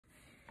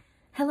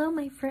Hello,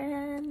 my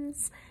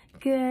friends.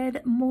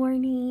 Good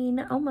morning,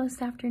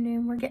 almost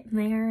afternoon. We're getting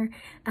there.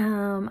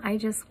 I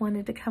just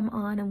wanted to come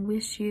on and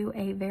wish you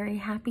a very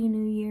happy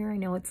new year. I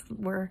know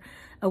we're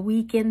a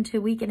week and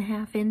a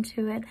half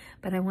into it,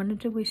 but I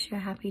wanted to wish you a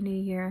happy new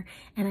year.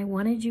 And I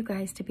wanted you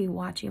guys to be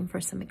watching for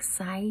some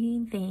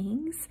exciting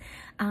things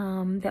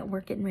that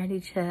we're getting ready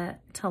to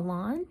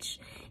launch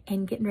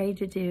and getting ready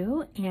to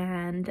do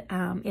and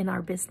in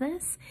our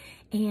business.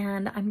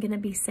 And I'm going to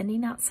be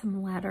sending out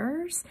some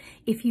letters.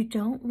 If you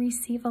don't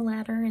receive a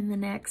letter in the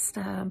next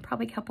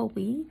probably couple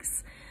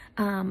weeks,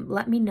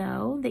 let me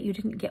know that you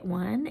didn't get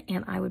one,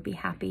 and I would be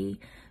happy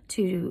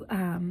to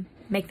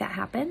make that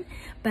happen.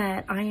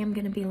 But I am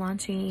going to be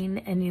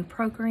launching a new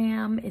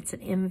program. It's an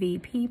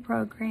MVP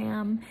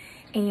program,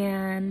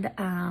 and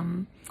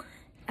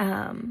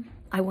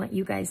I want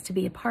you guys to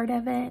be a part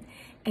of it,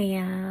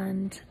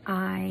 and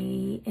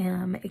I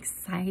am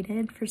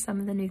excited for some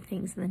of the new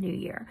things in the new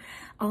year.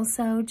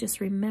 Also,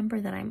 just remember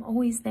that I'm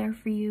always there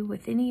for you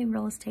with any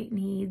real estate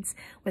needs,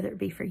 whether it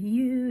be for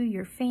you,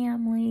 your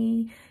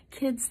family,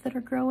 kids that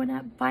are growing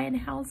up buying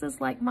houses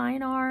like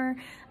mine are,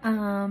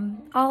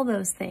 all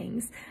those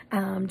things.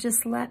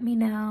 Just let me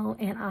know,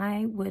 and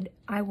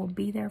I will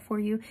be there for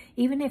you.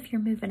 Even if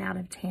you're moving out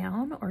of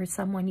town or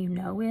someone you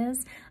know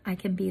is, I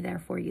can be there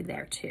for you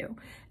there too.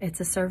 It's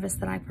a service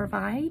that I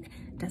provide.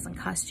 It doesn't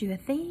cost you a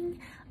thing.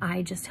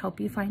 I just help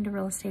you find a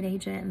real estate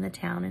agent in the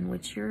town in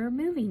which you're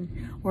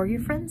moving or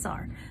your friends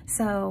are.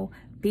 So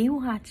be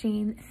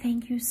watching.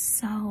 Thank you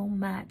so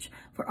much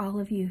for all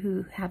of you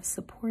who have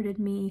supported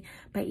me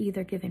by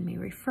either giving me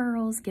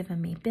referrals,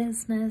 giving me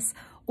business,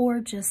 or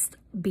just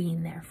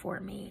being there for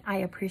me. I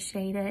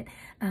appreciate it.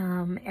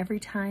 Every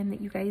time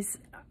that you guys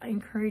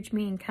encourage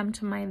me and come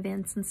to my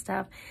events and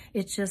stuff,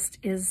 it just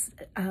is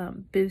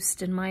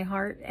boost in my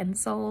heart and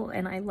soul,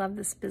 and I love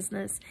this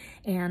business,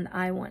 and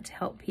I want to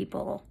help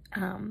people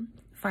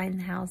find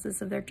the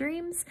houses of their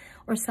dreams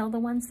or sell the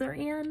ones they're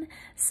in.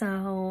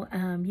 So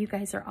you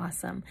guys are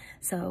awesome.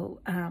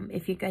 So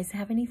if you guys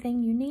have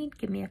anything you need,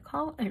 give me a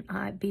call, and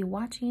I'll be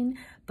watching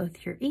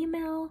both your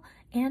email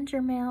and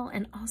your mail,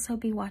 and also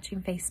be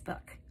watching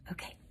Facebook.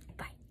 Okay,